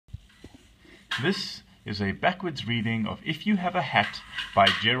This is a backwards reading of If You Have a Hat by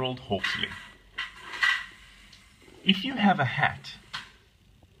Gerald Hawksley. If you have a hat,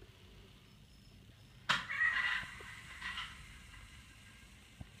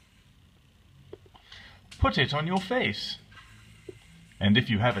 put it on your face. And if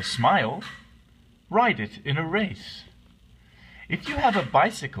you have a smile, ride it in a race. If you have a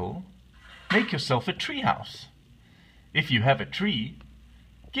bicycle, make yourself a treehouse. If you have a tree,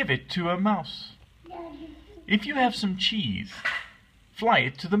 give it to a mouse. If you have some cheese, fly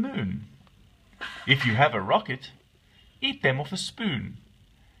it to the moon. If you have a rocket, eat them off a spoon.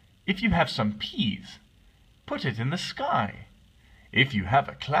 If you have some peas, put it in the sky. If you have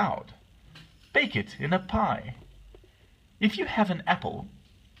a cloud, bake it in a pie. If you have an apple,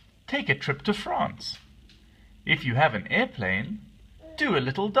 take a trip to France. If you have an airplane, do a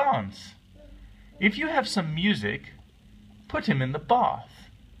little dance. If you have some music, put him in the bath.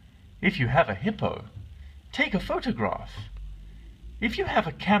 If you have a hippo, take a photograph. If you have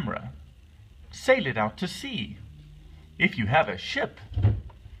a camera, sail it out to sea. If you have a ship,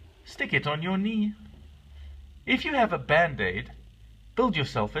 stick it on your knee. If you have a band-aid, build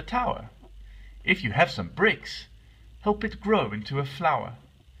yourself a tower. If you have some bricks, help it grow into a flower.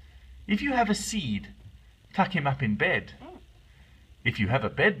 If you have a seed, tuck him up in bed. If you have a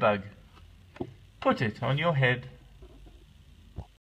bedbug, put it on your head.